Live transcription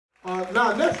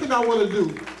Now, next thing I want to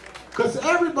do, because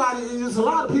everybody, there's a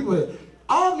lot of people here.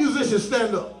 All musicians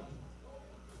stand up.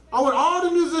 I want all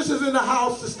the musicians in the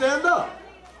house to stand up.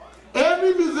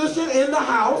 Every musician in the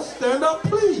house, stand up,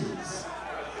 please.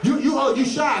 You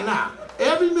shy now.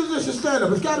 Every musician stand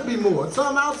up. It's got to be more.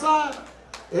 Some outside.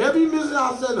 Every musician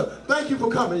out stand up. Thank you for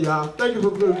coming, y'all. Thank you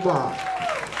for good Bob.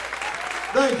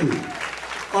 Thank you.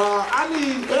 I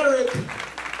need Eric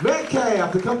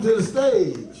Metcalf to come to the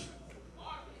stage.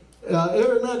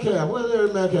 Eric Metcalf. Where's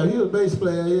Eric Metcalf? He's a bass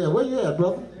player. Yeah. Where you at,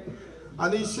 brother? I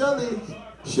need Shelly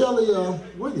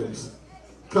Williams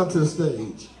come to the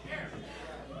stage.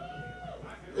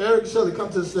 Eric, Shelly, come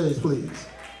to the stage, please.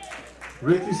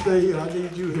 Ricky, stay here. I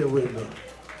need you here with me.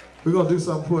 We're going to do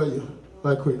something for you.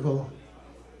 Right quick, hold on.